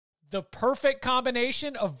The perfect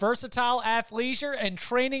combination of versatile athleisure and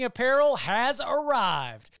training apparel has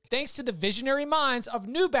arrived. Thanks to the visionary minds of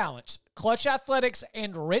New Balance, Clutch Athletics,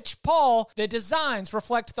 and Rich Paul, the designs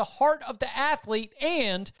reflect the heart of the athlete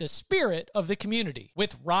and the spirit of the community.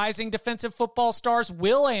 With rising defensive football stars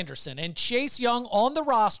Will Anderson and Chase Young on the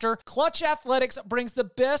roster, Clutch Athletics brings the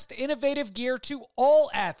best innovative gear to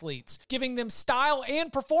all athletes, giving them style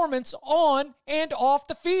and performance on and off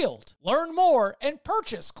the field. Learn more and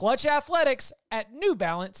purchase Clutch Athletics at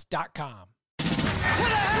newbalance.com. To the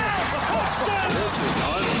house! Touchdown! This is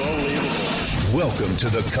unbelievable. Welcome to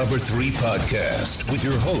the Cover 3 Podcast with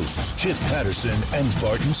your hosts, Chip Patterson and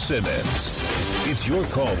Barton Simmons. It's your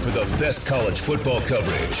call for the best college football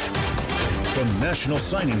coverage. From National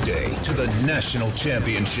Signing Day to the National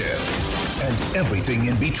Championship and everything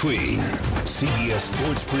in between, CBS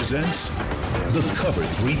Sports presents the Cover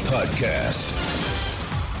 3 Podcast.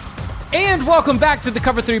 And welcome back to the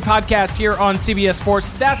Cover 3 Podcast here on CBS Sports.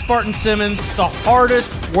 That's Barton Simmons, the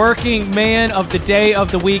hardest working man of the day,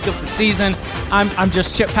 of the week, of the season. I'm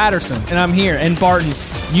just Chip Patterson, and I'm here. And Barton,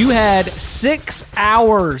 you had 6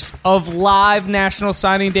 hours of live National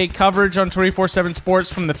Signing Day coverage on 24/7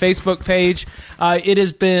 Sports from the Facebook page. It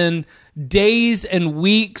has been days and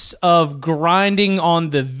weeks of grinding on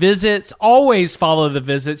the visits. Always follow the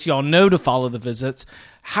visits. Y'all know to follow the visits.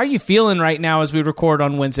 How are you feeling right now as we record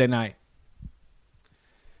on Wednesday night?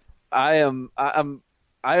 I am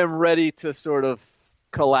ready to sort of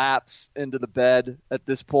collapse into the bed at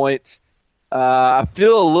this point. I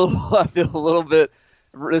feel a little bit.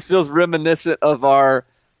 This feels reminiscent of our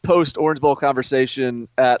post Orange Bowl conversation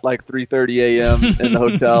at like 3:30 a.m. in the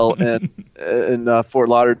hotel in Fort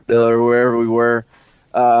Lauderdale or wherever we were.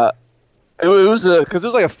 It was because it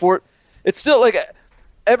was like a Fort. It's still like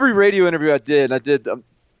every radio interview I did.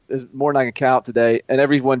 There's more than I can count today, and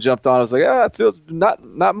everyone jumped on. I was like, it feels not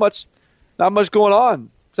much going on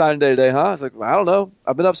signing day today, huh? I was like, well, I don't know.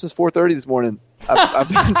 I've been up since 4:30 this morning. I've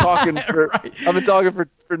been talking I've been talking for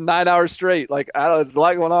 9 hours straight. Like, I don't know, there's a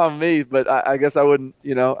lot going on with me, but I guess I wouldn't.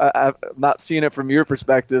 I'm not seeing it from your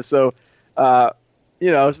perspective. So,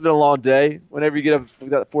 it's been a long day. Whenever you get up with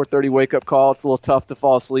that 4:30 wake up call, it's a little tough to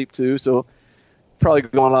fall asleep too. So, probably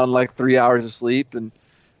going on like 3 hours of sleep. And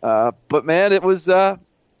but man, it was.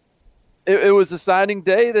 It was a signing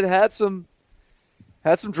day that had some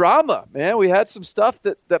drama, man. We had some stuff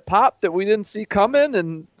that popped that we didn't see coming,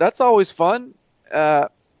 and that's always fun.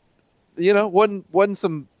 Wasn't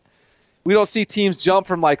some. We don't see teams jump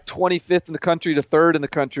from like 25th in the country to 3rd in the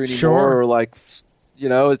country anymore. Sure. Or like, it's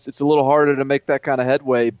a little harder to make that kind of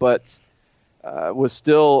headway, but was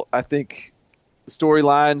still, I think, the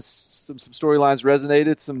storylines. Some storylines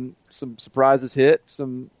resonated. Some surprises hit.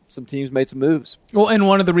 Some teams made some moves. Well, and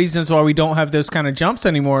one of the reasons why we don't have those kind of jumps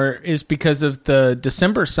anymore is because of the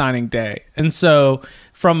December signing day. And so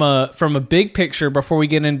from a big picture, before we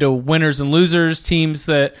get into winners and losers, teams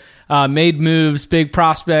that made moves, big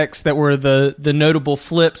prospects that were the notable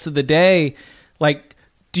flips of the day, like,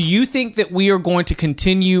 do you think that we are going to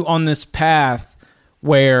continue on this path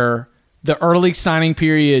where the early signing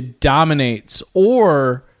period dominates,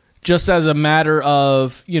 or just as a matter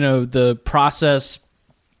of, the process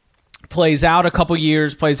plays out a couple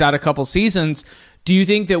years, plays out a couple seasons, do you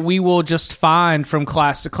think that we will just find from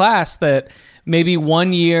class to class that maybe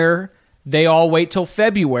one year they all wait till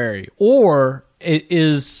February, or it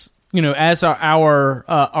is, as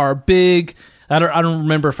our big, I don't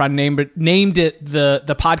remember if I named it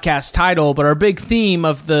the podcast title, but our big theme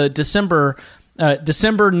of the December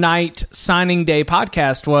night signing day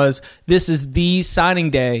podcast was, this is the signing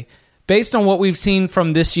day. Based on what we've seen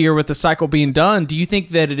from this year with the cycle being done, do you think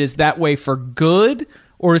that it is that way for good,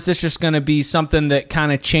 or is this just going to be something that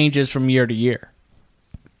kind of changes from year to year?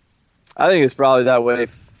 I think it's probably that way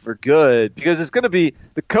for good, because it's going to be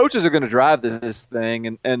 – the coaches are going to drive this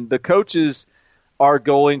thing, and the coaches are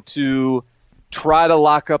going to try to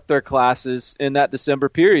lock up their classes in that December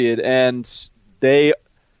period, and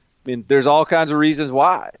there's all kinds of reasons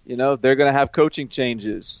why. They're going to have coaching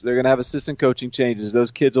changes. They're going to have assistant coaching changes.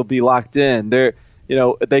 Those kids will be locked in.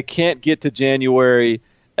 They can't get to January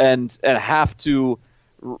and have to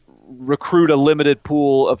recruit a limited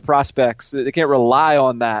pool of prospects. They can't rely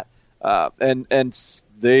on that. And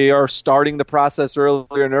they are starting the process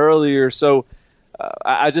earlier and earlier. So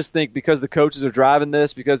I just think because the coaches are driving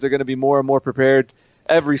this, because they're going to be more and more prepared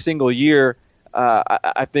every single year,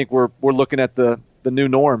 I think we're looking at the new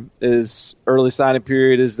norm is early signing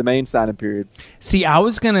period is the main signing period. See, I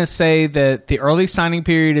was going to say that the early signing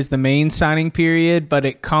period is the main signing period, but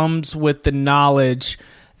it comes with the knowledge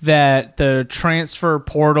that the transfer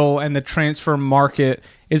portal and the transfer market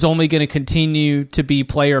is only going to continue to be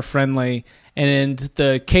player friendly. And in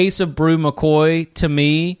the case of Brew McCoy, to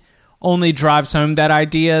me, only drives home that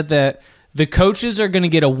idea that the coaches are going to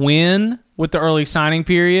get a win with the early signing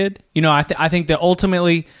period. I think that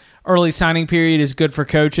ultimately early signing period is good for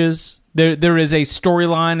coaches. There is a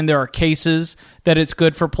storyline and there are cases that it's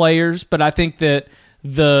good for players, but I think that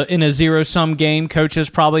in a zero-sum game, coaches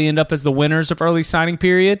probably end up as the winners of early signing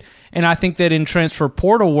period. And I think that in transfer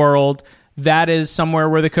portal world, that is somewhere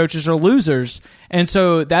where the coaches are losers. And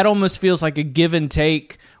so that almost feels like a give and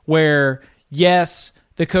take where, yes,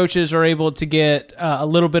 the coaches are able to get a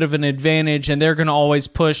little bit of an advantage and they're going to always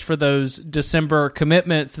push for those December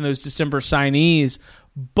commitments and those December signees.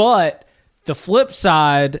 But the flip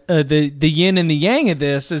side, the yin and the yang of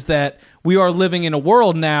this is that we are living in a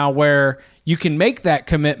world now where you can make that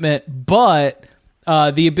commitment, but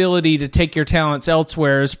the ability to take your talents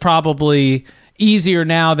elsewhere is probably easier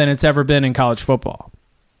now than it's ever been in college football.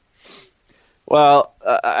 Well,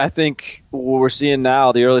 I think what we're seeing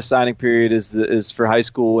now, the early signing period is for high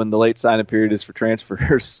school, and the late signing period is for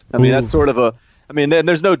transfers. I mean, that's sort of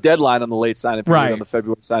there's no deadline on the late signing period, right, on the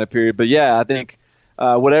February signing period. But yeah, I think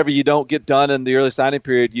whatever you don't get done in the early signing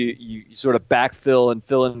period, you sort of backfill and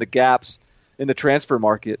fill in the gaps in the transfer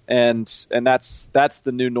market, and that's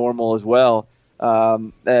the new normal as well.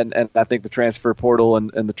 And I think the transfer portal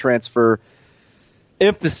and the transfer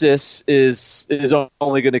emphasis is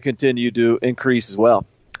only going to continue to increase as well.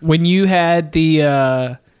 When you had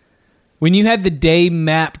the day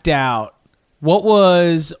mapped out, what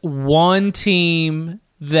was one team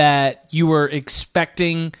that you were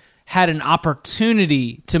expecting had an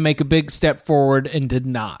opportunity to make a big step forward and did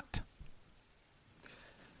not?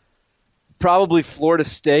 Probably Florida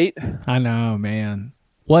State. I know, man.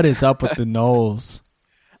 What is up with the Noles?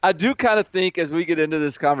 I do kind of think as we get into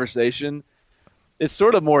this conversation, it's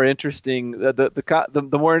sort of more interesting. The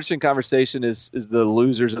more interesting conversation is the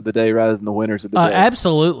losers of the day rather than the winners of the day.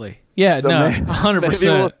 Absolutely. Yeah, so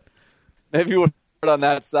 100%. Maybe we'll start on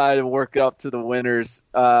that side and work up to the winners.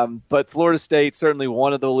 But Florida State, certainly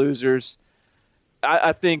one of the losers.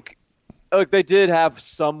 I think, look, they did have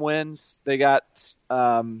some wins. They got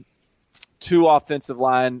 2 offensive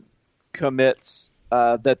line commits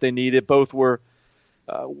that they needed. Both were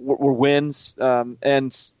wins,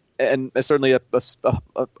 and certainly a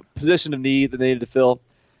position of need that they needed to fill.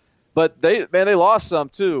 But they lost some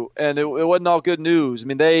too, and it wasn't all good news. I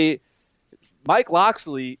mean, Mike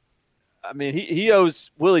Locksley, I mean, he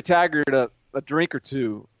owes Willie Taggart a drink or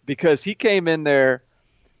two, because he came in there,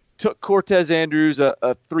 took Cortez Andrews,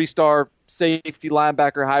 a 3-star safety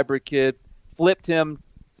linebacker hybrid kid, flipped him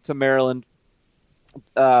to Maryland.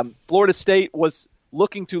 Florida State was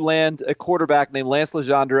looking to land a quarterback named Lance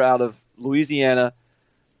Legendre out of Louisiana.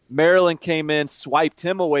 Maryland came in, swiped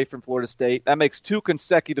him away from Florida State. That makes 2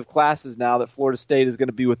 consecutive classes now that Florida State is going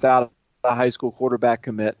to be without a high school quarterback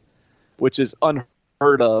commit, which is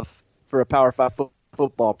unheard of for a Power 5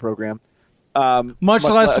 football program. Much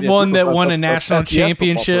less one that won a national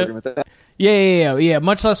championship. Yeah.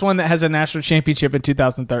 Much less one that has a national championship in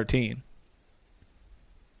 2013.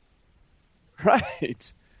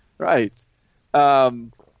 Right.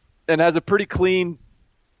 And has a pretty clean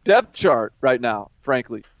depth chart right now,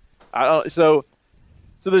 frankly. So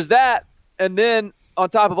there's that, and then on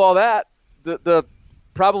top of all that, the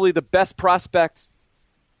probably the best prospect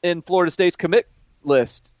in Florida State's commit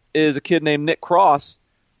list is a kid named Nick Cross,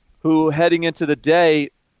 who heading into the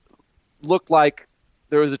day looked like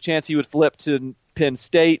there was a chance he would flip to Penn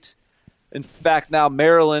State. In fact, now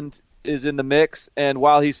Maryland is in the mix, and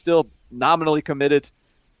while he's still nominally committed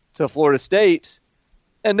to Florida State,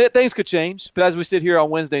 and things could change, but as we sit here on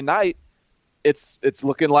Wednesday night, it's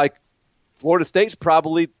looking like Florida State's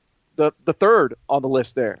probably the third on the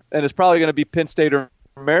list there, and it's probably going to be Penn State or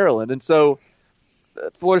Maryland. And so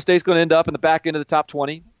Florida State's going to end up in the back end of the top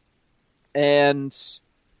 20, and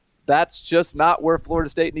that's just not where Florida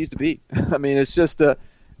State needs to be. I mean, it's just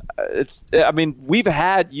we've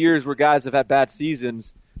had years where guys have had bad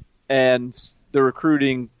seasons, and the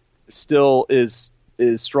recruiting still is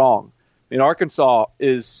strong. I mean, Arkansas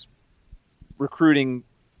is recruiting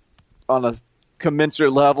on a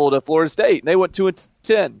commensurate level to Florida State. They went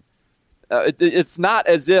 2-10. It's not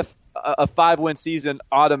as if a 5-win season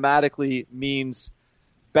automatically means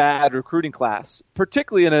bad recruiting class,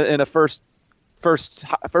 particularly in a first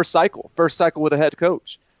cycle with a head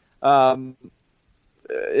coach.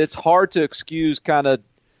 It's hard to excuse kind of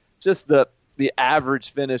just the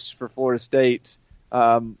average finish for Florida State,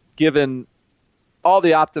 given all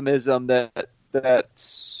the optimism that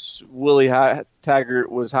Willie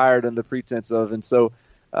Taggart was hired under the pretense of. And so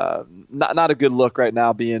not a good look right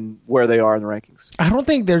now being where they are in the rankings. I don't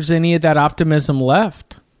think there's any of that optimism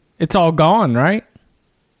left. It's all gone, right?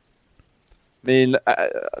 I mean,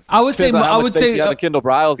 I would say Kendall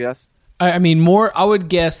Briles, yes. I mean, I would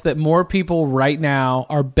guess that more people right now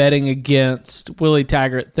are betting against Willie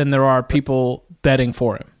Taggart than there are people betting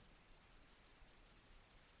for him.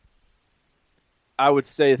 I would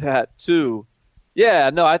say that too.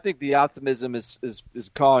 Yeah, no, I think the optimism is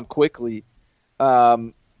gone quickly.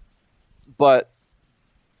 But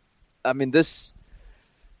I mean, it's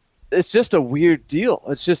just a weird deal.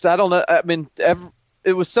 It's just, I don't know. I mean,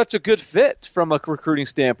 it was such a good fit from a recruiting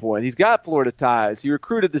standpoint. He's got Florida ties. He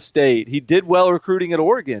recruited the state. He did well recruiting at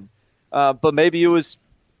Oregon. But maybe it was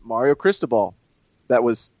Mario Cristobal that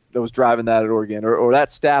was driving that at Oregon, or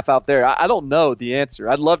that staff out there. I don't know the answer.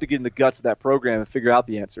 I'd love to get in the guts of that program and figure out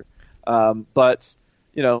the answer. But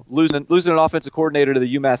losing an offensive coordinator to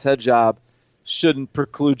the UMass head job shouldn't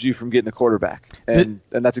preclude you from getting a quarterback, and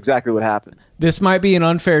that's exactly what happened. This might be an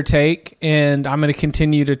unfair take, and I'm going to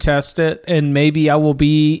continue to test it, and maybe I will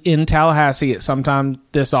be in Tallahassee at some time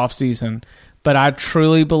this offseason. But I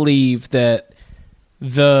truly believe that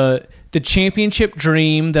the championship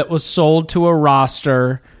dream that was sold to a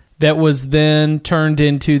roster that was then turned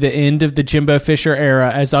into the end of the Jimbo Fisher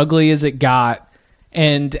era, as ugly as it got,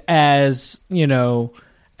 and as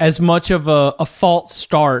much of a false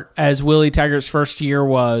start as Willie Taggart's first year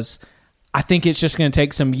was, I think it's just going to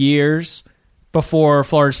take some years before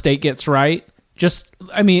Florida State gets right.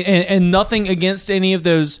 And nothing against any of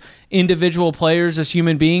those individual players as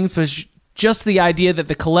human beings, but just the idea that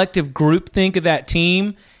the collective groupthink of that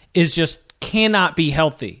team is just cannot be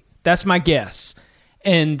healthy. That's my guess.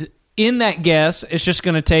 And in that guess, it's just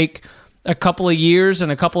going to take a couple of years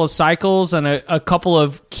and a couple of cycles and a couple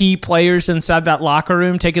of key players inside that locker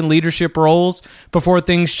room taking leadership roles before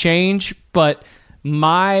things change. But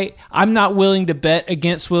I'm not willing to bet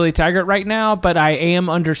against Willie Taggart right now, but I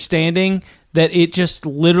am understanding that it just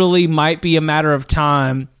literally might be a matter of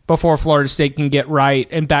time before Florida State can get right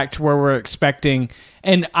and back to where we're expecting.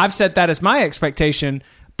 And I've set that as my expectation,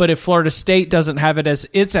 but if Florida State doesn't have it as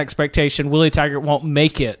its expectation, Willie Taggart won't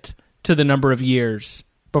make it to the number of years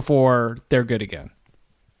before they're good again.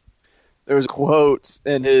 There was a quote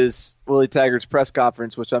in his Willie Taggart's press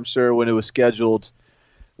conference, which I'm sure when it was scheduled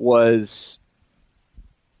was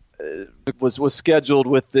scheduled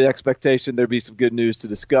with the expectation there'd be some good news to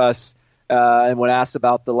discuss. And when asked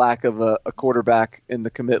about the lack of a quarterback in the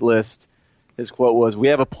commit list, his quote was, "We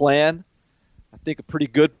have a plan. I think a pretty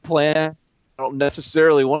good plan. I don't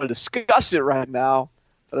necessarily want to discuss it right now,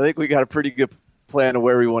 but I think we got a pretty good plan of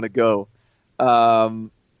where we want to go."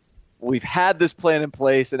 We've had this plan in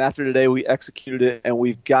place, and after today we executed it, and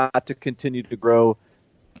we've got to continue to grow,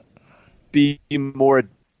 be more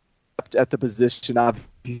adept at the position. What's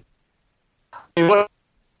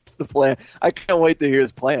the plan? I can't wait to hear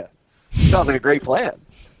this plan. It sounds like a great plan.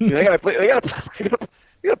 I mean, they got a plan.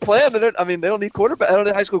 They don't need quarterback. They don't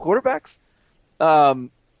need high school quarterbacks.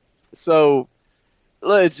 So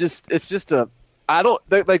it's just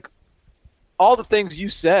like all the things you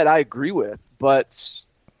said. I agree with, but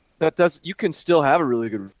you can still have a really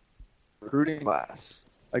good recruiting class.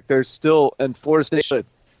 Like there's still, and Florida State should.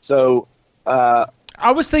 So I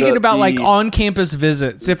was thinking about like on-campus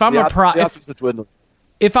visits. If I'm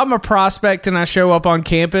if I'm a prospect and I show up on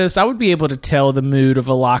campus, I would be able to tell the mood of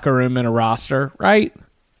a locker room and a roster, right?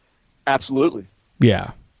 Absolutely.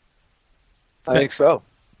 Yeah. I think so.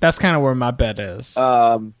 That's kind of where my bet is.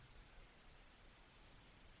 Yeah.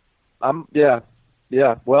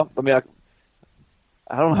 Well, I mean, I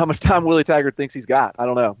don't know how much time Willie Taggart thinks he's got. I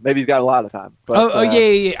don't know. Maybe he's got a lot of time. But,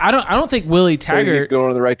 yeah. I don't think Willie Taggart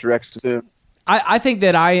going in the right direction soon. I think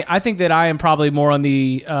that I am probably more on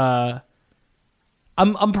the.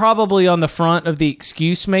 I'm probably on the front of the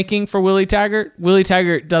excuse making for Willie Taggart. Willie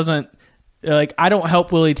Taggart doesn't I don't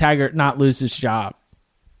help Willie Taggart not lose his job.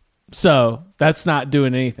 So that's not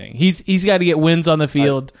doing anything. He's got to get wins on the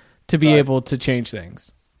field to be able to change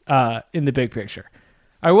things in the big picture.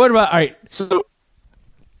 All right, what about? All right, so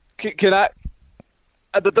can I?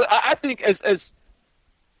 I think as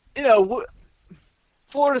you know,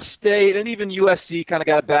 Florida State and even USC kind of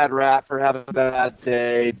got a bad rap for having a bad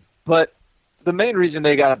day, but the main reason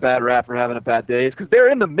they got a bad rap for having a bad day is because they're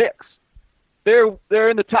in the mix. They're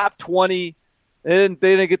in the top 20, and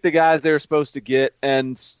they didn't get the guys they were supposed to get,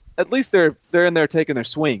 and at least they're in there taking their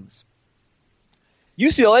swings.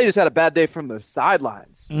 UCLA just had a bad day from the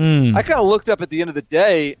sidelines. I kind of looked up at the end of the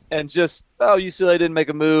day and just, UCLA didn't make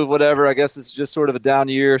a move, whatever. I guess it's just sort of a down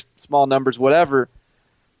year, small numbers, whatever.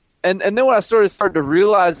 And then when I started to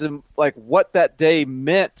realize what that day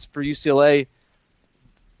meant for UCLA,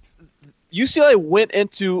 UCLA went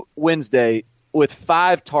into Wednesday with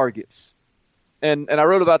 5 targets. And I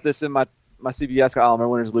wrote about this in my CBS column, my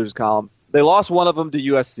winners and losers column. They lost one of them to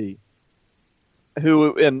USC,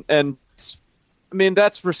 and I mean,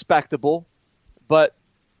 that's respectable, but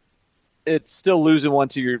it's still losing one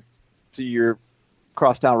to your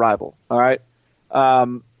crosstown rival. All right.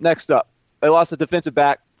 Next up, they lost a defensive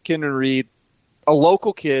back, Kenyon Reed, a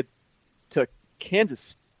local kid, to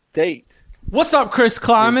Kansas State. What's up, Chris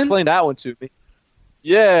Kleiman? Explain that one to me.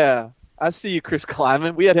 Yeah, I see you, Chris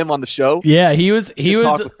Kleiman. We had him on the show. Yeah, he was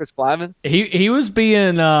talk with Chris Kleiman. He was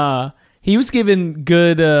being he was giving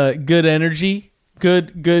good energy,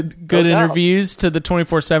 good interviews to the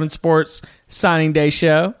 24/7 Sports Signing Day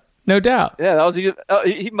show. No doubt. Yeah, that was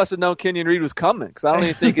he must have known Kenyon Reed was coming, because I don't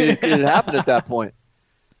even think it had happened at that point.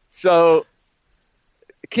 So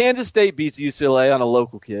Kansas State beats UCLA on a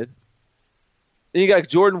local kid. Then you got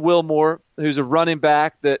Jordan Wilmore, who's a running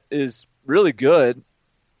back that is really good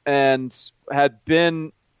and had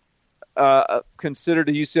been considered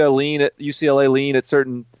a UCLA lean at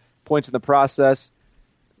certain points in the process.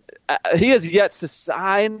 He has yet to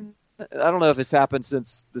sign. I don't know if it's happened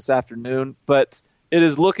since this afternoon, but it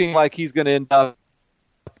is looking like he's going to end up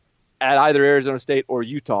at either Arizona State or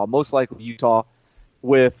Utah, most likely Utah,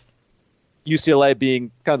 with UCLA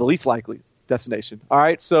being kind of the least likely destination. All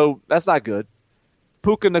right, so that's not good.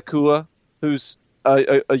 Puka Nacua, who's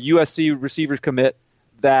a USC receivers commit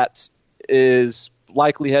that is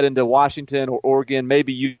likely heading to Washington or Oregon,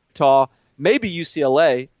 maybe Utah, maybe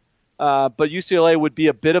UCLA, but UCLA would be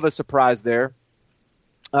a bit of a surprise there.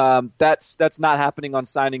 That's not happening on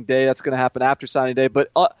signing day. That's going to happen after signing day. But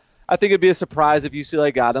I think it'd be a surprise if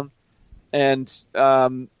UCLA got him. And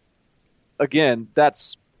again,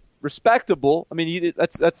 that's respectable. I mean,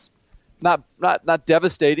 that's not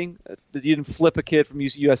devastating that you didn't flip a kid from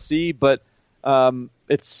USC, but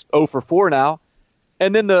it's 0 for 4 now.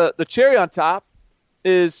 And then the cherry on top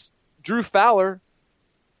is Drew Fowler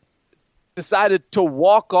decided to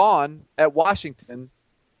walk on at Washington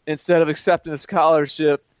instead of accepting a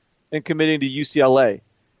scholarship and committing to UCLA.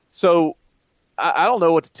 So I don't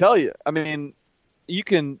know what to tell you. I mean, you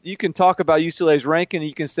can talk about UCLA's ranking, and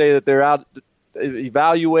you can say that they're out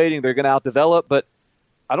evaluating, they're going to outdevelop, but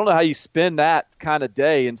I don't know how you spend that kind of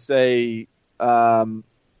day and say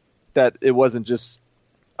that it wasn't just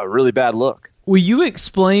a really bad look. Will you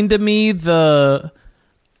explain to me the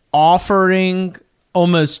offering,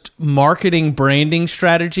 almost marketing branding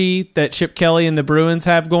strategy that Chip Kelly and the Bruins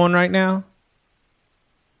have going right now?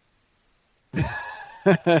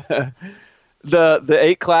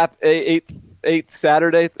 the eighth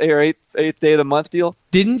Saturday or eighth day of the month deal.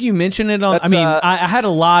 Didn't you mention it on? I mean, I had a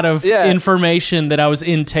lot of information that I was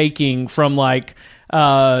intaking from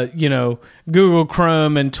Google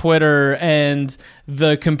Chrome and Twitter and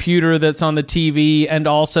the computer that's on the TV and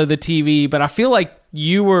also the TV. But I feel like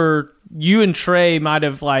you and Trey might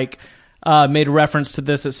have made reference to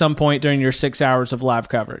this at some point during your 6 hours of live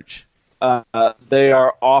coverage. They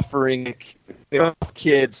are offering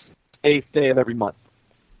kids 8th day of every month.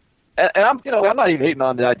 And I'm not even hating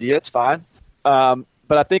on the idea. It's fine. But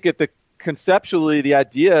I think conceptually the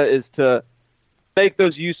idea is to make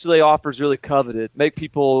those UCLA offers really coveted, make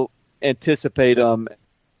people anticipate them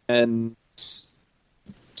and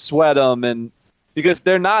sweat them, and because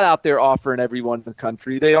they're not out there offering everyone in the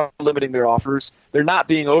country. They are limiting their offers. They're not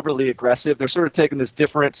being overly aggressive. They're sort of taking this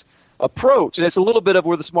different approach, and it's a little bit of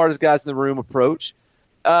we're the smartest guys in the room approach.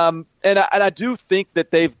 And I do think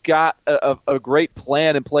that they've got a great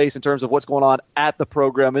plan in place in terms of what's going on at the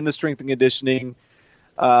program, in the strength and conditioning,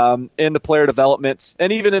 in the player development,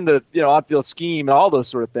 and even in the on-field scheme and all those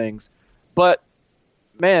sort of things. But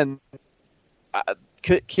man,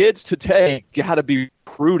 kids today got to be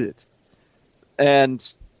recruited,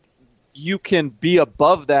 and you can be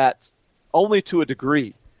above that only to a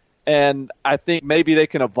degree. And I think maybe they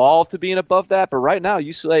can evolve to being above that. But right now,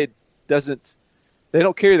 UCLA doesn't. They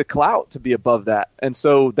don't carry the clout to be above that. And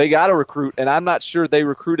so they got to recruit, and I'm not sure they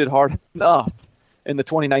recruited hard enough in the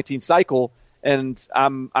 2019 cycle. And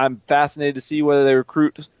I'm fascinated to see whether they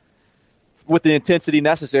recruit with the intensity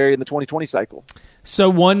necessary in the 2020 cycle. So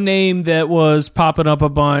one name that was popping up a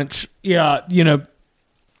bunch, their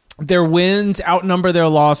wins outnumber their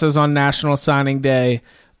losses on National Signing Day.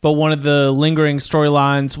 But one of the lingering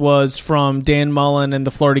storylines was from Dan Mullen and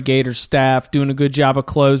the Florida Gators staff doing a good job of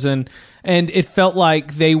closing. And it felt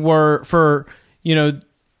like there were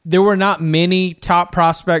not many top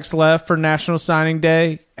prospects left for National Signing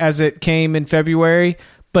Day as it came in February,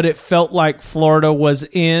 but it felt like Florida was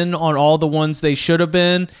in on all the ones they should have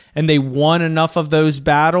been, and they won enough of those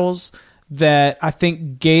battles that I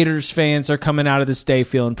think Gators fans are coming out of this day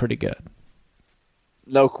feeling pretty good.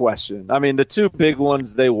 No question. I mean, the two big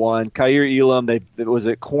ones they won. Kaiir Elam, it was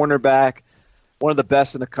at cornerback, one of the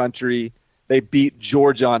best in the country. They beat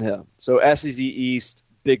Georgia on him. So SEC East,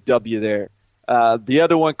 big W there. The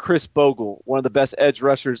other one, Chris Bogle, one of the best edge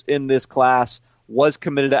rushers in this class, was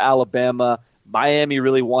committed to Alabama. Miami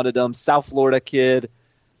really wanted him. South Florida kid,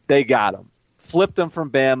 they got him. Flipped him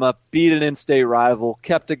from Bama, beat an in-state rival,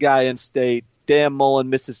 kept a guy in-state. Dan Mullen,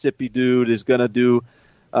 Mississippi dude, is going to do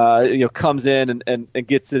comes in and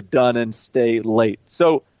gets it done and stay late.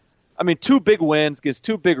 So, I mean, two big wins against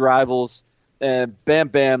two big rivals, and bam,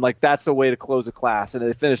 bam, like that's the way to close a class. And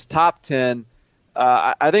they finished top 10.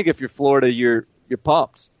 I think if you're Florida, you're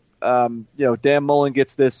pumped. Dan Mullen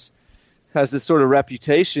has this sort of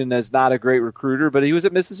reputation as not a great recruiter, but he was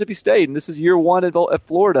at Mississippi State, and this is year one at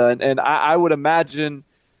Florida. And I would imagine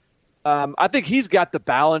I think he's got the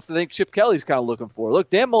balance I think Chip Kelly's kind of looking for. Look,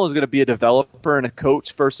 Dan Mullen's going to be a developer and a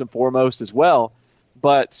coach first and foremost as well,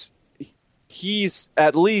 but he's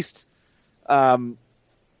at least in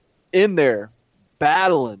there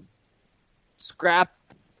battling, scrap,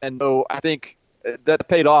 and so I think that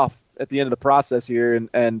paid off at the end of the process here.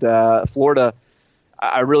 And Florida,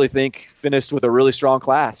 I really think, finished with a really strong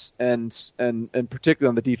class, and particularly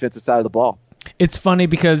on the defensive side of the ball. It's funny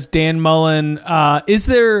because Dan Mullen, is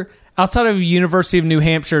there, outside of University of New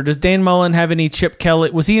Hampshire, does Dan Mullen have any Chip Kelly?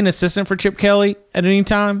 Was he an assistant for Chip Kelly at any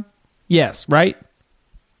time? Yes, right?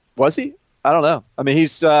 Was he? I don't know. I mean,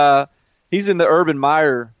 he's in the Urban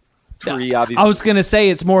Meyer tree, obviously. I was going to say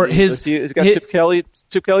it's more his. He's got Chip Kelly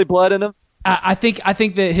blood in him. I think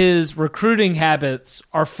that his recruiting habits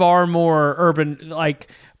are far more urban. Like,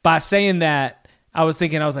 by saying that, I was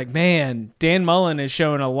like, man, Dan Mullen is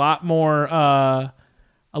showing a lot more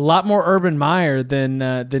Urban Meyer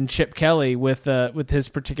than Chip Kelly with his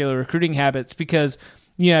particular recruiting habits, because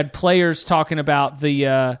you had players talking about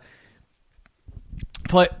him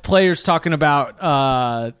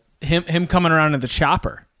coming around in the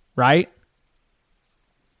chopper, right?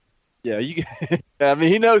 Yeah, I mean,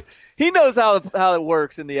 he knows how it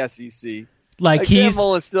works in the SEC. Like Dan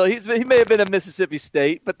Mullen still, he may have been at Mississippi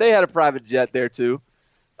State, but they had a private jet there too.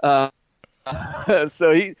 So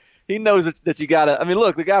he knows that you gotta. I mean,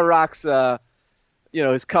 look, the guy rocks,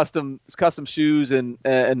 his custom shoes, and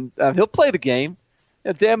he'll play the game.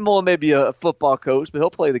 Dan Mullen may be a football coach, but he'll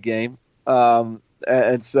play the game.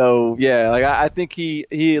 And so, yeah, like I think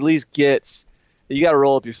he at least gets. You got to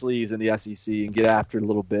roll up your sleeves in the SEC and get after it a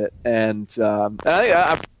little bit. And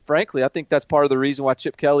frankly, I think that's part of the reason why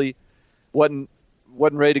Chip Kelly wasn't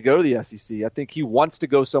ready to go to the SEC. I think he wants to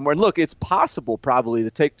go somewhere. And look, it's possible probably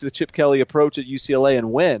to take to the Chip Kelly approach at UCLA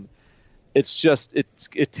and win. It's just it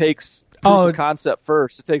takes proof of concept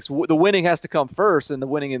first. It takes the winning has to come first, and the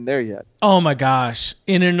winning isn't there yet. Oh my gosh!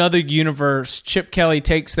 In another universe, Chip Kelly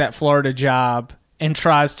takes that Florida job and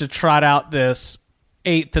tries to trot out this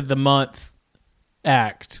 8th of the month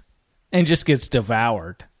act and just gets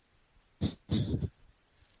devoured.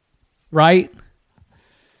 Right?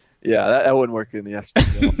 Yeah, that wouldn't work in the SEC.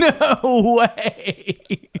 No way.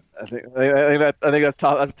 I think that's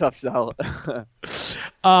tough. That's a tough sell.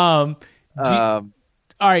 All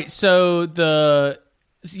right, so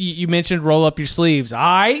you mentioned roll up your sleeves. All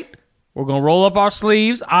right, we're gonna roll up our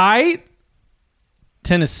sleeves. All right,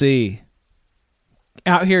 Tennessee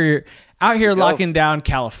out here locking down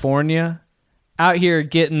California. Out here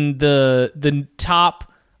getting the top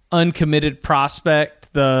uncommitted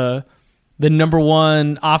prospect, the number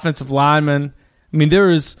one offensive lineman. I mean, there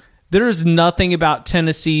is nothing about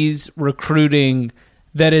Tennessee's recruiting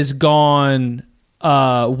that has gone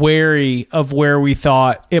wary of where we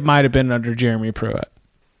thought it might have been under Jeremy Pruitt.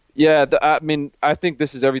 Yeah, I mean, I think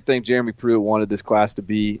this is everything Jeremy Pruitt wanted this class to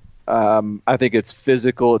be. I think it's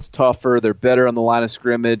physical, it's tougher, they're better on the line of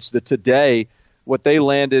scrimmage. Today, what they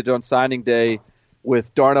landed on signing day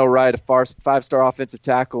with Darnell Wright, a five-star offensive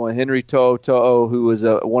tackle, and Henry To'o, who is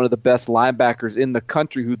one of the best linebackers in the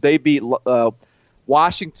country, who they beat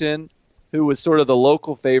Washington, who was sort of the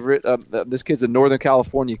local favorite. This kid's a Northern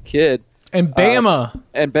California kid. And Bama.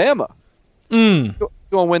 Go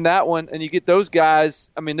and win that one, and you get those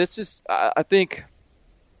guys. I mean, this just I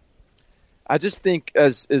just think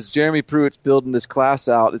as Jeremy Pruitt's building this class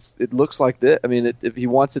out, it looks like this. I mean, if he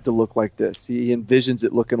wants it to look like this, he envisions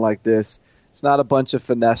it looking like this. It's not a bunch of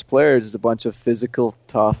finesse players; it's a bunch of physical,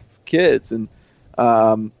 tough kids. And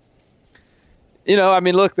I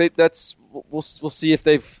mean, look, we'll see if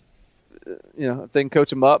they've, if they can coach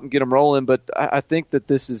them up and get them rolling. But I think that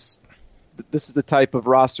this is the type of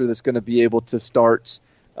roster that's going to be able to start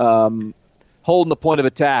holding the point of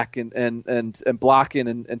attack and blocking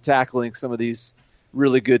and tackling some of these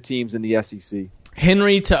really good teams in the SEC.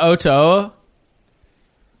 Henry To'o.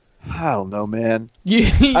 I don't know, man. You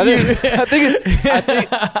I think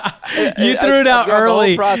you threw it out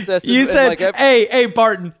early. You said, like, hey,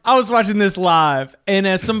 Barton, I was watching this live, and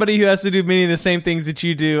as somebody who has to do many of the same things that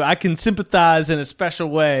you do, I can sympathize in a special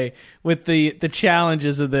way with the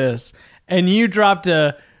challenges of this. And you dropped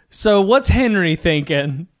so what's Henry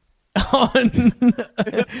thinking on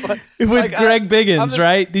with Greg Biggins,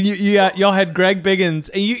 right? Did y'all had Greg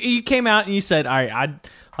Biggins, and you came out and you said, all right,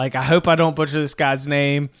 I hope I don't butcher this guy's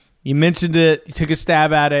name. You mentioned it, you took a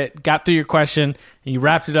stab at it, got through your question, and you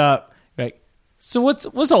wrapped it up. Like, so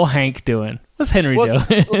what's old Hank doing? What's Henry doing?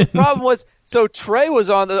 The problem was, so Trey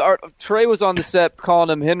was on the set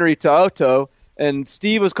calling him Henry To'oto, and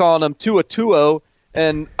Steve was calling him Tuo,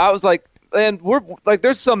 and I was like, and we're like,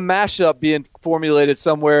 there's some mashup being formulated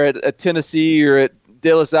somewhere at Tennessee or at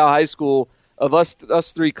De La Salle High School of us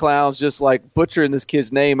three clowns just like butchering this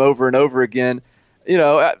kid's name over and over again. You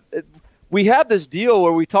know, we have this deal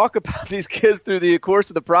where we talk about these kids through the course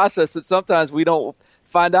of the process that sometimes we don't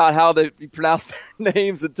find out how they pronounce their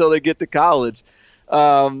names until they get to college.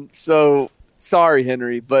 So sorry,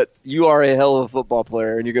 Henry, but you are a hell of a football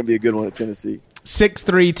player, and you're going to be a good one at Tennessee.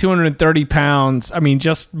 6'3", 230 pounds. I mean,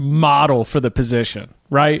 just model for the position,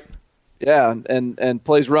 right? Yeah, and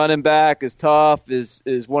plays running back, is tough, is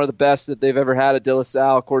one of the best that they've ever had at De La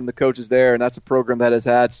Salle, according to the coaches there, and that's a program that has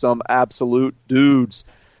had some absolute dudes.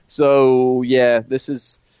 So, yeah, this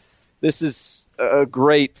is a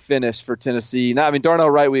great finish for Tennessee. Now, I mean, Darnell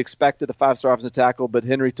Wright, we expected the 5-star offensive tackle, but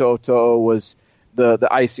Henry To'oto'o was the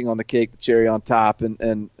icing on the cake, the cherry on top,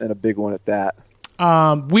 and a big one at that.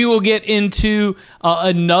 We will get into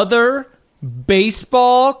another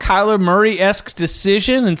baseball Kyler Murray-esque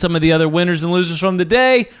decision and some of the other winners and losers from the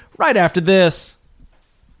day right after this.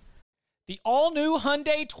 The all-new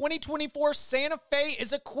Hyundai 2024 Santa Fe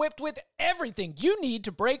is equipped with everything you need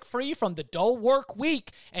to break free from the dull work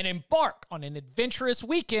week and embark on an adventurous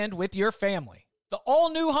weekend with your family. The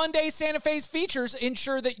all-new Hyundai Santa Fe's features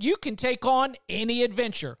ensure that you can take on any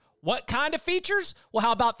adventure. What kind of features? Well,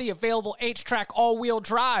 how about the available H-Track all-wheel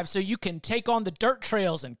drive so you can take on the dirt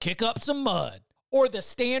trails and kick up some mud? Or the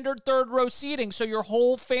standard third-row seating so your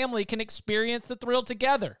whole family can experience the thrill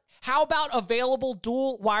together? How about available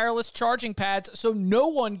dual wireless charging pads so no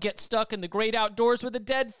one gets stuck in the great outdoors with a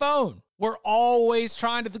dead phone? We're always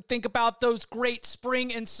trying to think about those great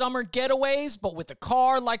spring and summer getaways, but with a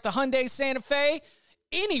car like the Hyundai Santa Fe,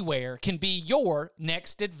 anywhere can be your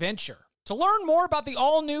next adventure. To learn more about the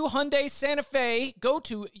all-new Hyundai Santa Fe, go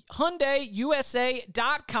to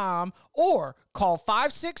HyundaiUSA.com or call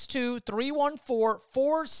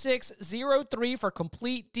 562-314-4603 for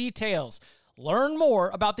complete details. Learn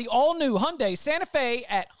more about the all-new Hyundai Santa Fe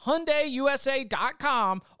at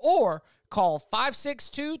HyundaiUSA.com or call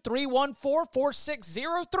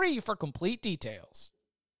 562-314-4603 for complete details.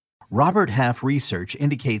 Robert Half research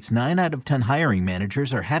indicates 9 out of 10 hiring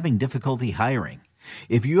managers are having difficulty hiring.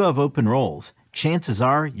 If you have open roles, chances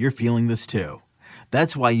are you're feeling this too.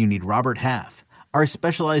 That's why you need Robert Half. Our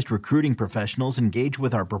specialized recruiting professionals engage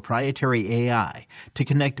with our proprietary AI to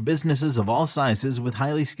connect businesses of all sizes with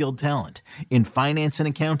highly skilled talent in finance and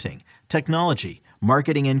accounting, technology,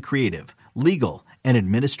 marketing and creative, legal, and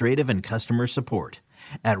administrative and customer support.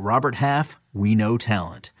 At Robert Half, we know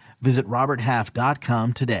talent. Visit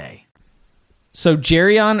roberthalf.com today. So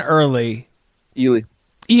Jerrion Ely.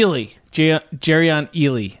 Jerrion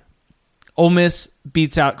Ely. Ole Miss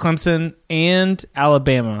beats out Clemson and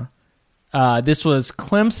Alabama. This was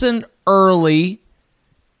Clemson early,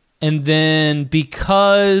 and then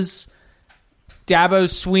because Dabo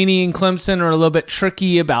Swinney and Clemson are a little bit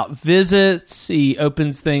tricky about visits, he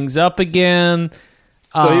opens things up again.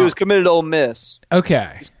 So he was committed to Ole Miss.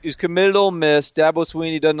 Okay. He was committed to Ole Miss. Dabo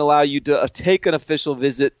Swinney doesn't allow you to take an official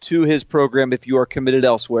visit to his program if you are committed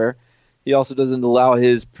elsewhere. He also doesn't allow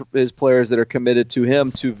his players that are committed to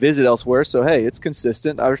him to visit elsewhere. So, hey, it's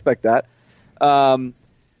consistent. I respect that.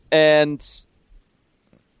 And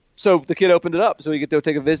so the kid opened it up so he could go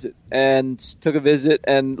take a visit and took a visit.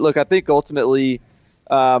 And, look, I think ultimately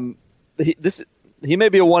he may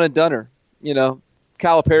be a one-and-doner,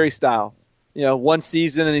 Calipari style. One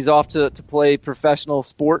season and he's off to play professional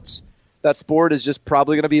sports. That sport is just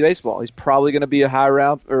probably going to be baseball. He's probably going to be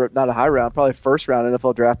probably a first-round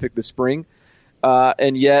NFL draft pick this spring.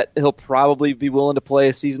 And yet he'll probably be willing to play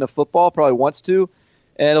a season of football, probably wants to.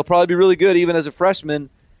 And he'll probably be really good even as a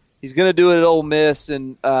freshman. He's going to do it at Ole Miss.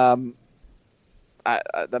 And, Ole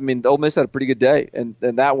Miss had a pretty good day. And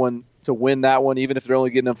that one, to win that one, even if they're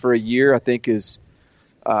only getting him for a year, I think is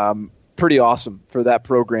pretty awesome for that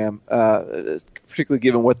program, particularly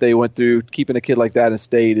given what they went through. Keeping a kid like that in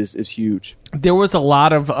state is huge. There was a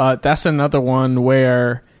lot of that's another one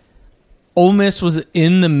where Ole Miss was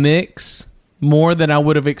in the mix more than I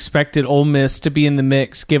would have expected Ole Miss to be in the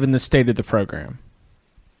mix given the state of the program.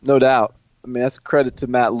 No doubt. I mean, that's a credit to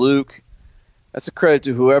Matt Luke. That's a credit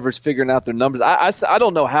to whoever's figuring out their numbers. I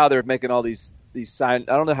don't know how they're making all these sign.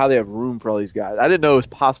 I don't know how they have room for all these guys. I didn't know it was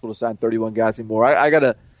possible to sign 31 guys anymore. I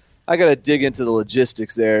gotta dig into the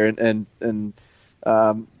logistics there and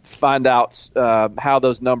find out how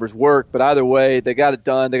those numbers work. But either way, they got it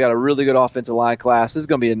done. They got a really good offensive line class. This is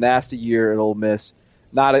going to be a nasty year at Ole Miss.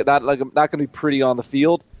 Not going to be pretty on the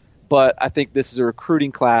field, but I think this is a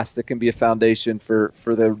recruiting class that can be a foundation for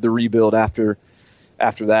the rebuild after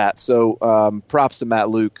that. So props to Matt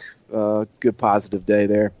Luke. Good positive day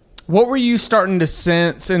there. What were you starting to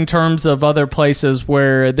sense in terms of other places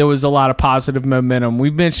where there was a lot of positive momentum?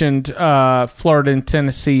 We mentioned Florida and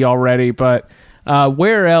Tennessee already, but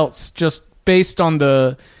where else, just based on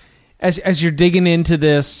as you're digging into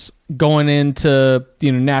this, going into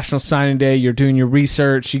National Signing Day, you're doing your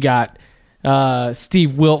research, you got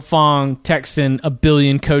Steve Wiltfong texting a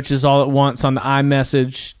billion coaches all at once on the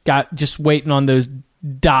iMessage, got just waiting on those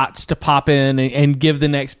dots to pop in and give the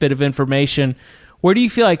next bit of information. Where do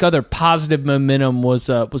you feel like other positive momentum was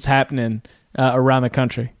happening around the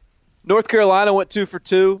country? North Carolina went 2 for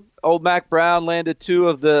 2. Old Mac Brown landed 2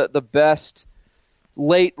 of the best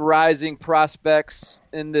late rising prospects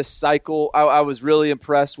in this cycle. I was really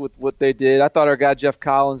impressed with what they did. I thought our guy Jeff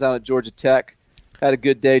Collins out at Georgia Tech had a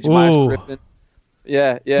good day. Jemias Griffin.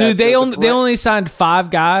 Yeah. Dude, they only signed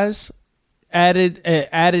 5 guys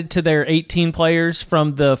added to their 18 players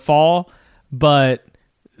from the fall, but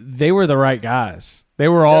they were the right guys. They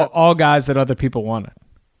were all guys that other people wanted.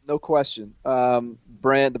 No question. The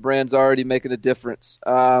brand's already making a difference.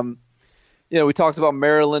 We talked about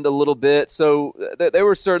Maryland a little bit. So there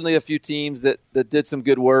were certainly a few teams that did some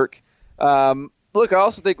good work. Look, I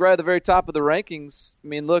also think right at the very top of the rankings, I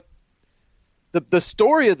mean, look, the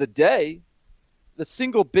story of the day, the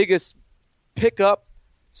single biggest pickup,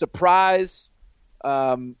 surprise,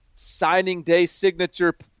 signing day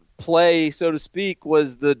signature play, so to speak,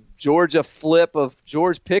 was the Georgia flip of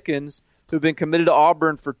George Pickens, who'd been committed to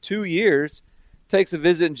Auburn for 2 years, takes a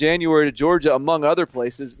visit in January to Georgia, among other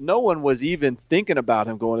places. No one was even thinking about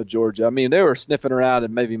him going to Georgia. I mean, they were sniffing around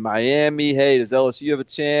in maybe Miami. Hey, does LSU have a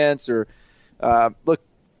chance? Or look,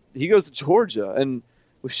 he goes to Georgia, and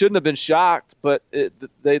we shouldn't have been shocked, but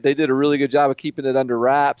they did a really good job of keeping it under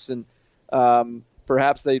wraps, and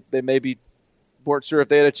perhaps they maybe weren't sure if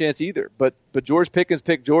they had a chance either. But George Pickens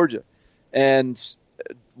picked Georgia. And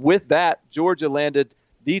with that, Georgia landed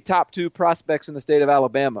the top 2 prospects in the state of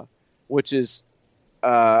Alabama, which is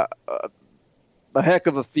a heck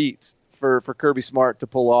of a feat for Kirby Smart to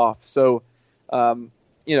pull off. So,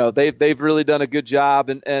 they've really done a good job.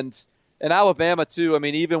 And Alabama, too, I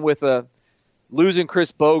mean, even with losing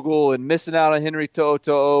Chris Bogle and missing out on Henry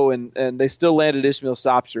To'oTo'o, and they still landed Ishmael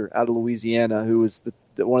Sopsher out of Louisiana, who was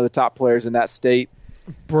one of the top players in that state.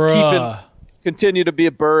 Continue to be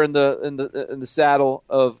a burr in the saddle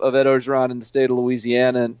of Ed Orgeron in the state of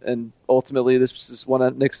Louisiana, and ultimately this is one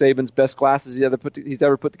of Nick Saban's best classes he's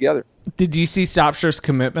ever put together. Did you see Sopsher's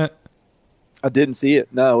commitment? I didn't see it.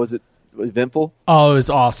 No, was it eventful? Oh, it was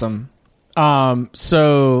awesome.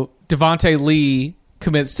 So Devontae Lee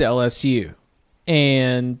commits to LSU,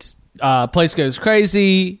 and place goes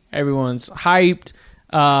crazy. Everyone's hyped.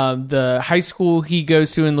 The high school he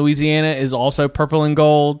goes to in Louisiana is also purple and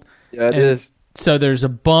gold. Yeah, it is. So there's a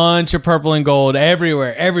bunch of purple and gold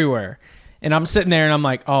everywhere. And I'm sitting there and I'm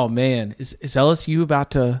like, oh man, is LSU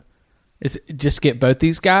about to just get both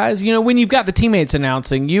these guys? When you've got the teammates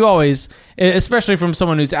announcing, you always, especially from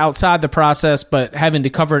someone who's outside the process but having to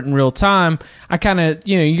cover it in real time, I kind of,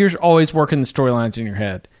 you're always working the storylines in your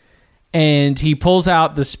head. And he pulls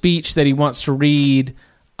out the speech that he wants to read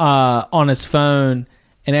on his phone.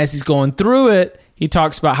 And as he's going through it, he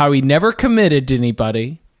talks about how he never committed to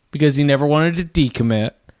anybody because he never wanted to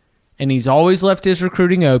decommit. And he's always left his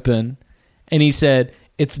recruiting open. And he said,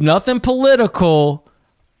 it's nothing political.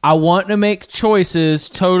 I want to make choices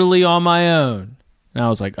totally on my own. And I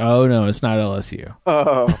was like, oh, no, it's not LSU.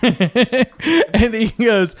 Oh. And he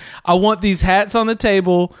goes, I want these hats on the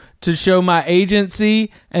table to show my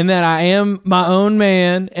agency and that I am my own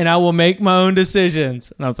man and I will make my own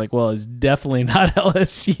decisions. And I was like, well, it's definitely not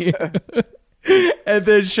LSU. And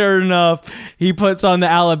then sure enough, he puts on the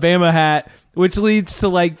Alabama hat, which leads to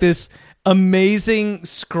like this amazing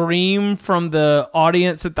scream from the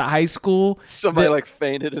audience at the high school. Somebody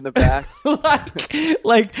fainted in the back.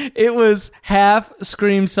 like it was half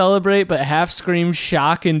scream celebrate, but half scream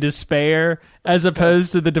shock and despair, as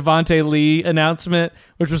opposed to the Devontae Lee announcement,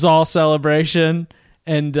 which was all celebration.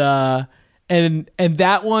 And that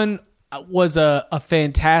one was a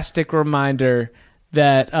fantastic reminder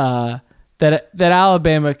that that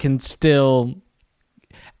Alabama can still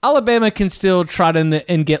trot in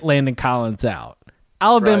and get Landon Collins out.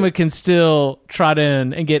 Alabama can still trot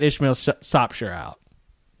in and get Ishmael Sopsher out.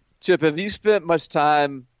 Chip, have you spent much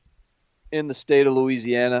time in the state of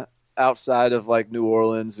Louisiana outside of like New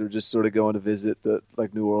Orleans, or just sort of going to visit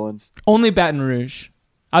New Orleans? Only Baton Rouge.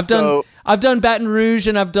 I've done Baton Rouge,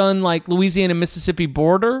 and I've done like Louisiana Mississippi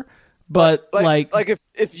border, but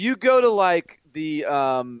if you go to like the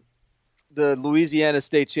Louisiana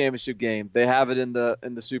State Championship game, they have it in the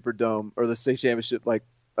Superdome, or the state championship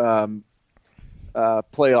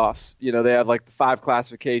playoffs. You know, they have like 5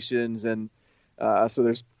 classifications, and so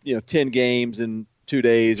there's 10 games in 2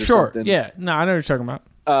 days or something. Yeah, no, I know what you're talking about.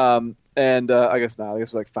 I guess not. I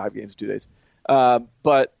guess like 5 games in 2 days.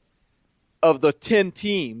 But of the 10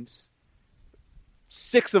 teams,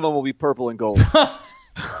 6 of them will be purple and gold. I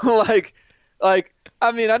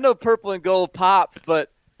mean, I know purple and gold pops, but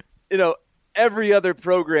every other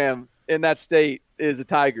program in that state is a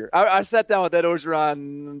Tiger. I sat down with Ed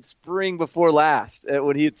Orgeron spring before last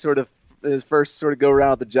when he had his first go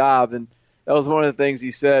around with the job, and that was one of the things he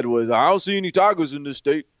said was, I don't see any Tigers in this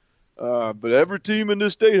state, but every team in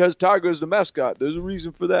this state has Tiger as the mascot. There's a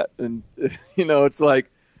reason for that. And, it's like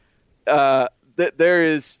there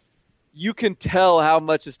is – you can tell how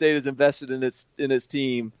much the state is invested in its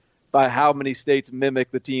team by how many states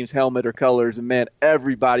mimic the team's helmet or colors. And, man,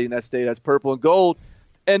 everybody in that state has purple and gold.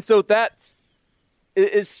 And so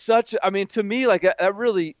is such – I mean, to me, like I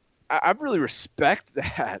really respect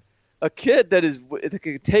that. A kid that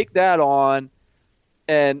can take that on,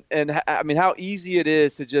 and I mean how easy it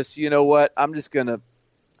is to just I'm just gonna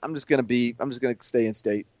stay in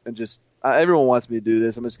state and just everyone wants me to do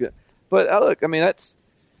this. But look, I mean that's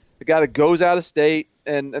the guy that goes out of state,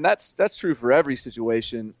 and that's true for every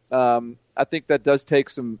situation. I think that does take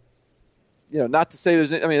some, not to say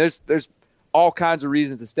there's all kinds of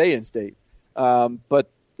reasons to stay in state, but.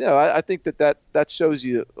 I think that shows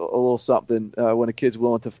you a little something when a kid's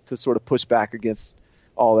willing to sort of push back against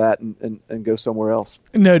all that and go somewhere else.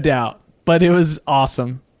 No doubt. But it was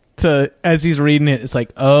awesome as he's reading it, it's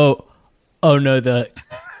like, oh no, the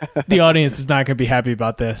audience is not going to be happy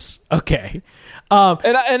about this. Okay.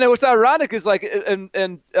 And what's ironic is like,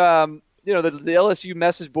 the LSU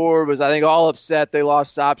message board was, I think, all upset they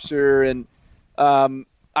lost Sopsher, and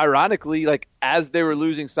ironically, like as they were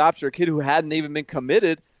losing Sopsher, a kid who hadn't even been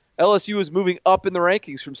committed, LSU was moving up in the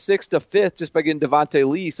rankings from 6th to 5th just by getting Devontae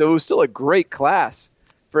Lee. So it was still a great class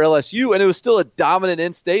for LSU, and it was still a dominant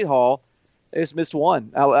in-state haul. They just missed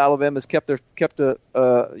one. Alabama's kept their foot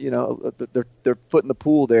in the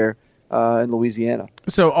pool there in Louisiana.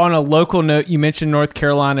 So on a local note, you mentioned North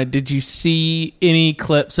Carolina. Did you see any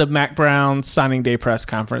clips of Mack Brown's signing day press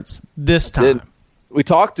conference this time? We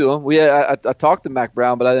talked to him. I talked to Mack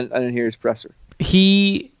Brown, but I didn't hear his presser.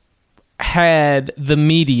 He had the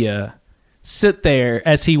media sit there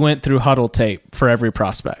as he went through huddle tape for every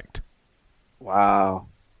prospect. Wow.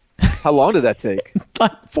 How long did that take?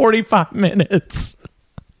 Like 45 minutes.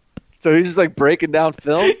 So he's just like breaking down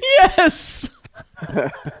film? Yes.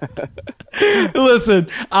 Listen,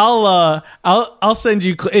 I'll send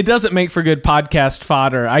you. It doesn't make for good podcast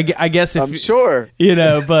fodder. I guess if I'm sure.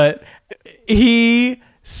 But he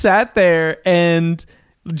sat there and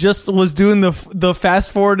just was doing the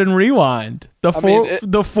fast forward and rewind,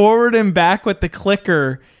 the forward and back with the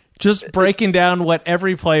clicker, just breaking down what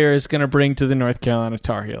every player is going to bring to the North Carolina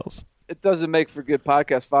Tar Heels. It doesn't make for good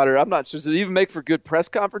podcast fodder. I'm not sure. Does it even make for good press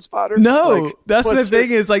conference fodder? No, that's the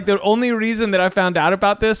thing is like the only reason that I found out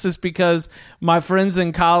about this is because my friends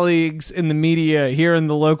and colleagues in the media here in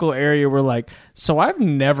the local area were like, so I've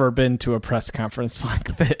never been to a press conference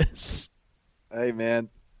like this. Hey man,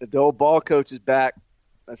 the old ball coach is back.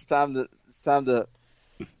 That's a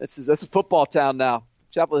football town now.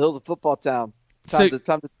 Chapel Hill's a football town. Time to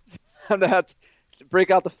have to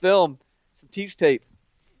break out the film, some teach tape.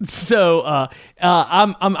 So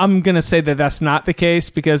I'm gonna say that that's not the case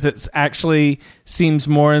because it actually seems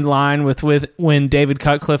more in line with when David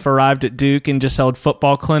Cutcliffe arrived at Duke and just held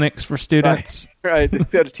football clinics for students. Right. You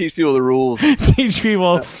got to teach people the rules. Teach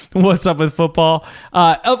people what's up with football.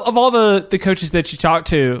 Of all the coaches that you talked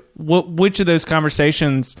to, which of those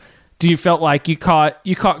conversations do you felt like you caught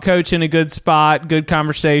Coach in a good spot, good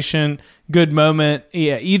conversation, good moment,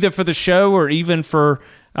 either for the show or even for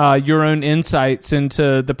your own insights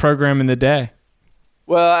into the program in the day?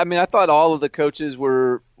 Well, I mean, I thought all of the coaches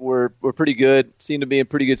were pretty good, seemed to be in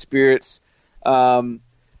pretty good spirits. I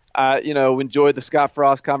enjoyed the Scott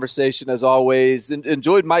Frost conversation as always, and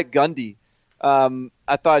enjoyed Mike Gundy.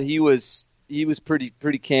 I thought he was he was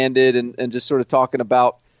pretty candid and just sort of talking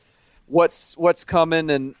about what's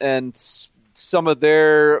coming and some of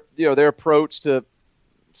their their approach to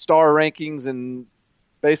star rankings, and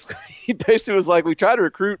he basically was like, we try to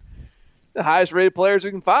recruit the highest rated players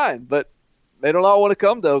we can find, but they don't all want to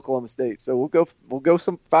come to Oklahoma State, so we'll go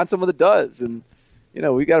find someone that does, and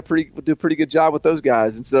we got we'll do a pretty good job with those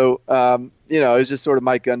guys. And so it was just sort of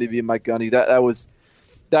Mike Gundy being Mike Gundy.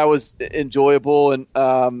 That was enjoyable. And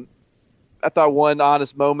I thought one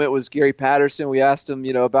honest moment was Gary Patterson. We asked him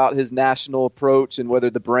about his national approach and whether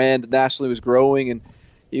the brand nationally was growing, and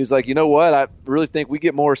he was like, you know what, I really think we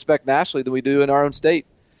get more respect nationally than we do in our own state.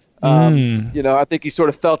 I think he sort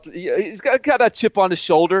of felt he's got that chip on his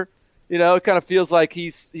shoulder. It kind of feels like he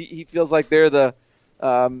feels like they're the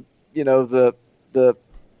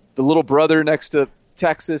little brother next to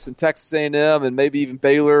Texas and Texas A&M and maybe even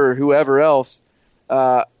Baylor or whoever else.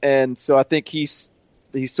 And so I think he's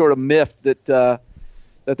sort of miffed that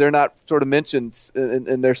they're not sort of mentioned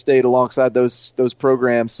in their state alongside those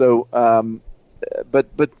programs. So,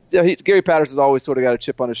 Gary Patterson's always sort of got a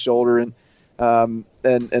chip on his shoulder, and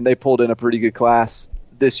they pulled in a pretty good class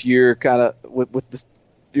this year, kind of with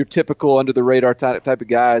your typical under the radar type of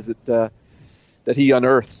guys that he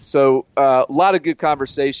unearthed. So a lot of good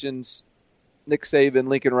conversations. Nick Saban,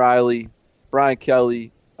 Lincoln Riley, Brian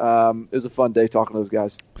Kelly. It was a fun day talking to those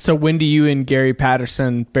guys. So when do you and Gary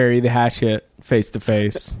Patterson bury the hatchet face to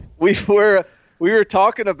face? We were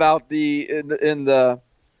talking about as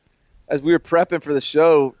we were prepping for the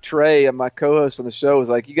show. Trey, my co-host on the show, was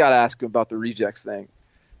like, "You got to ask him about the rejects thing,"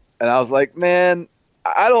 and I was like, "Man,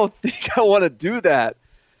 I don't think I want to do that.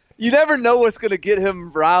 You never know what's going to get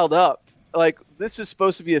him riled up. Like, this is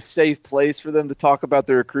supposed to be a safe place for them to talk about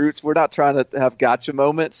their recruits. We're not trying to have gotcha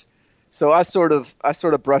moments." So I sort of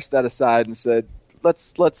brushed that aside and said,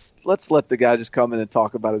 let's let the guy just come in and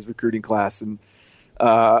talk about his recruiting class. And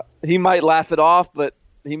he might laugh it off, but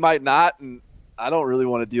he might not, and I don't really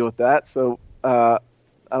want to deal with that. So I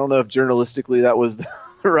don't know if journalistically that was the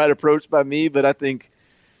right approach by me, but I think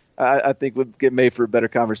would get made for a better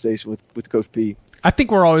conversation with Coach P. I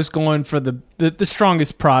think we're always going for the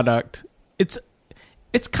strongest product. It's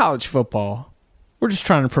college football. We're just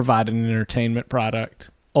trying to provide an entertainment product.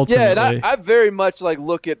 Ultimately. Yeah, and I very much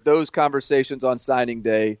look at those conversations on signing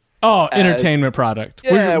day. Oh, entertainment product.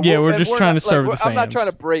 Yeah, we're just trying to serve the fans. I'm not trying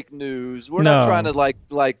to break news. We're not trying to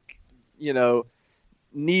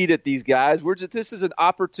need at these guys. This is an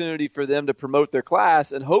opportunity for them to promote their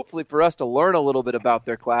class, and hopefully for us to learn a little bit about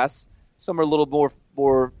their class. Some are a little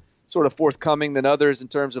more sort of forthcoming than others in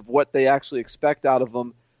terms of what they actually expect out of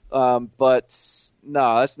them. But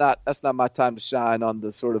no, that's not my time to shine on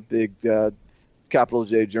the sort of big capital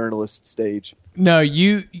J journalist stage. No,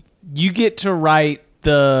 you get to write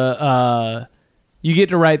the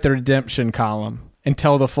redemption column and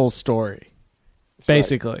tell the full story. That's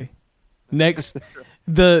basically. Right. Next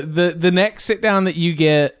the next sit down that you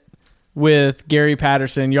get with Gary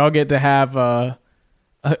Patterson, y'all get to have a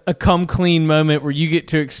come clean moment where you get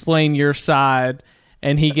to explain your side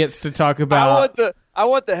and he gets to talk about I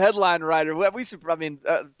want the headline writer. We should. I mean,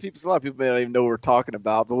 a lot of people may not even know what we're talking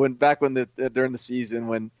about. But during the season,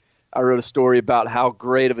 when I wrote a story about how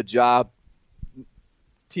great of a job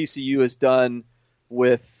TCU has done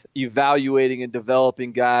with evaluating and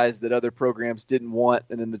developing guys that other programs didn't want,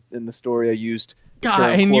 and in the story I used.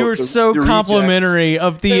 God, and you were so complimentary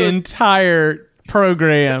of the entire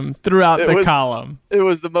program throughout the column. It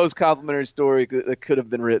was the most complimentary story that could have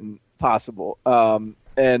been written possible.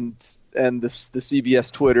 And the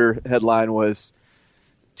CBS Twitter headline was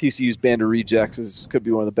TCU's band of rejects could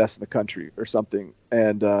be one of the best in the country or something.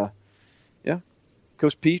 And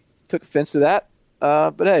Coach Pete took offense to that.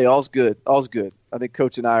 But hey, all's good. All's good. I think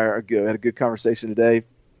Coach and I are good. We had a good conversation today.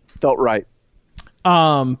 Felt right.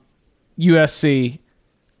 USC,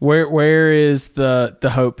 where is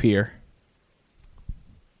the hope here?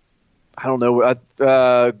 I don't know.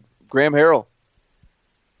 Graham Harrell.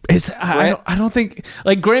 I don't think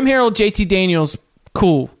Graham Harrell, JT Daniels,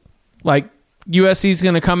 cool. USC's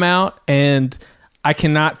going to come out, and I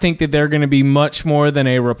cannot think that they're going to be much more than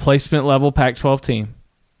a replacement level Pac-12 team.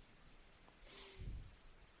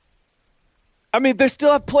 I mean, they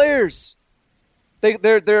still have players. They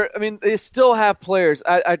still have players.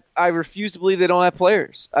 I refuse to believe they don't have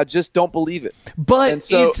players. I just don't believe it.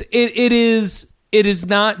 But it is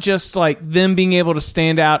not just them being able to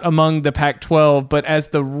stand out among the Pac-12, but as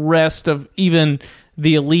the rest of even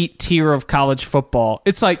the elite tier of college football.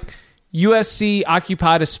 It's USC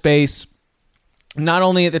occupied a space not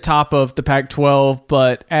only at the top of the Pac-12,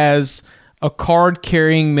 but as a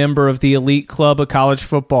card-carrying member of the elite club of college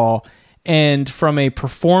football. and from a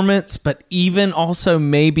performance, but even also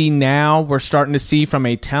maybe now we're starting to see from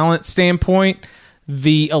a talent standpoint,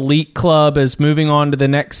 the elite club is moving on to the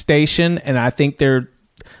next station. And I think they're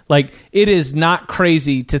like, it is not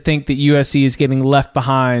crazy to think that USC is getting left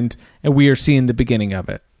behind, and we are seeing the beginning of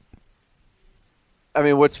it. I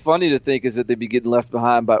mean, what's funny to think is that they'd be getting left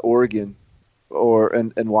behind by Oregon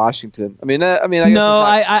and Washington. I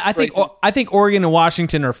guess I think Oregon and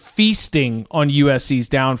Washington are feasting on USC's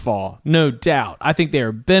downfall, no doubt. I think they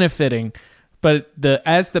are benefiting, but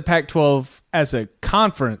as the Pac-12 as a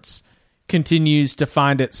conference continues to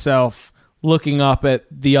find itself looking up at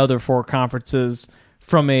the other four conferences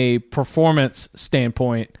from a performance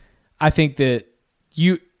standpoint, I think that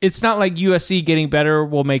it's not like USC getting better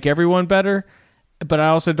will make everyone better, but I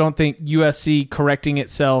also don't think USC correcting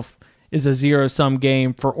itself is a zero-sum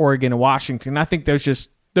game for Oregon and Washington. I think those are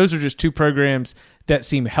just two programs that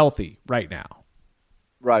seem healthy right now.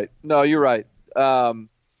 Right. No, you're right. Yeah,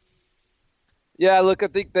 look, I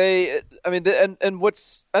think I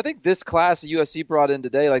think this class that USC brought in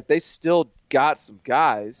today, like they still got some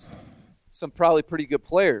guys, some probably pretty good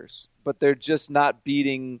players, but they're just not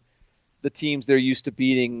beating the teams they're used to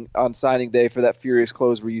beating on signing day for that furious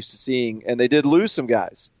close we're used to seeing. And they did lose some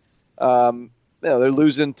guys. They're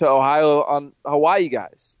losing to Ohio on Hawaii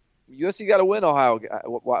guys. USC got to win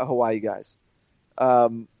Hawaii guys.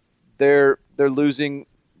 They're losing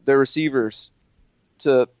their receivers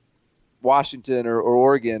to Washington or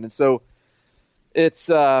Oregon, and so it's.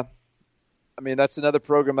 That's another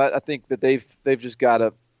program. I think that they've got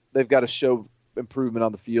to show improvement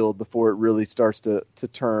on the field before it really starts to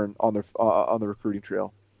turn on the recruiting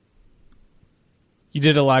trail. You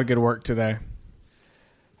did a lot of good work today.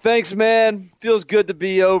 Thanks, man. Feels good to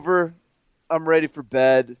be over. I'm ready for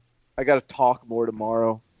bed. I got to talk more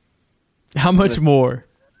tomorrow. How much more?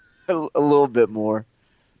 A little bit more.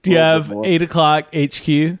 Do you have 8 o'clock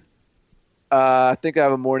HQ? I think I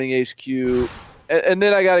have a morning HQ. And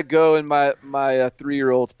then I got to go, and my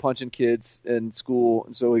 3-year-old's punching kids in school,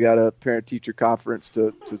 and so we got a parent-teacher conference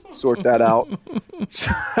to sort that out.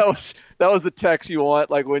 So that was the text you want,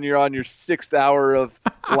 like when you're on your 6th hour of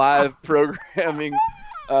live programming.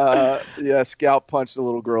 Scout punched a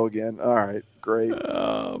little girl again. All right, great.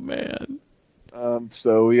 Oh man.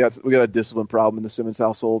 So we got a discipline problem in the Simmons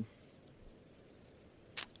household.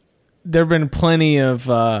 There've been plenty of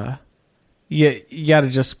you got to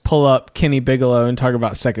just pull up Kenny Bigelow and talk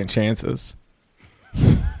about second chances.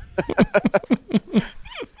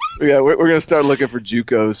 We're going to start looking for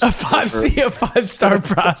JUCOs. A 5-star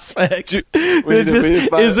prospect that just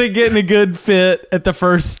isn't getting a good fit at the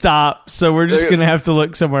first stop, so we're just going to have to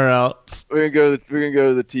look somewhere else. We're going to go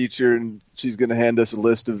to the teacher, and she's going to hand us a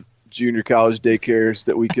list of junior college daycares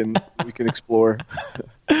that we can explore.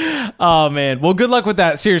 Oh man! Well, good luck with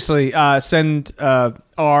that. Seriously, send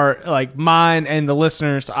mine and the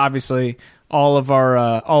listeners, obviously, all of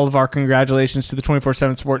our congratulations to the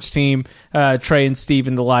 24/7 Sports team, Trey and Steve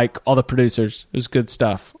and the like, all the producers. It was good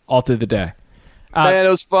stuff all through the day. Man, it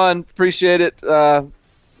was fun. Appreciate it.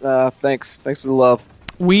 Thanks for the love.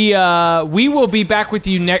 We will be back with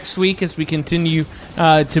you next week as we continue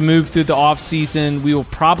to move through the off season. We will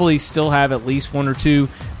probably still have at least 1 or 2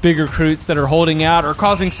 big recruits that are holding out or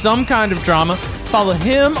causing some kind of drama. Follow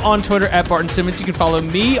him on Twitter at Barton Simmons. You can follow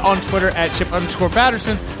me on Twitter at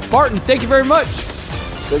Chip_Patterson. Barton, thank you very much.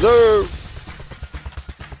 Yes, sir.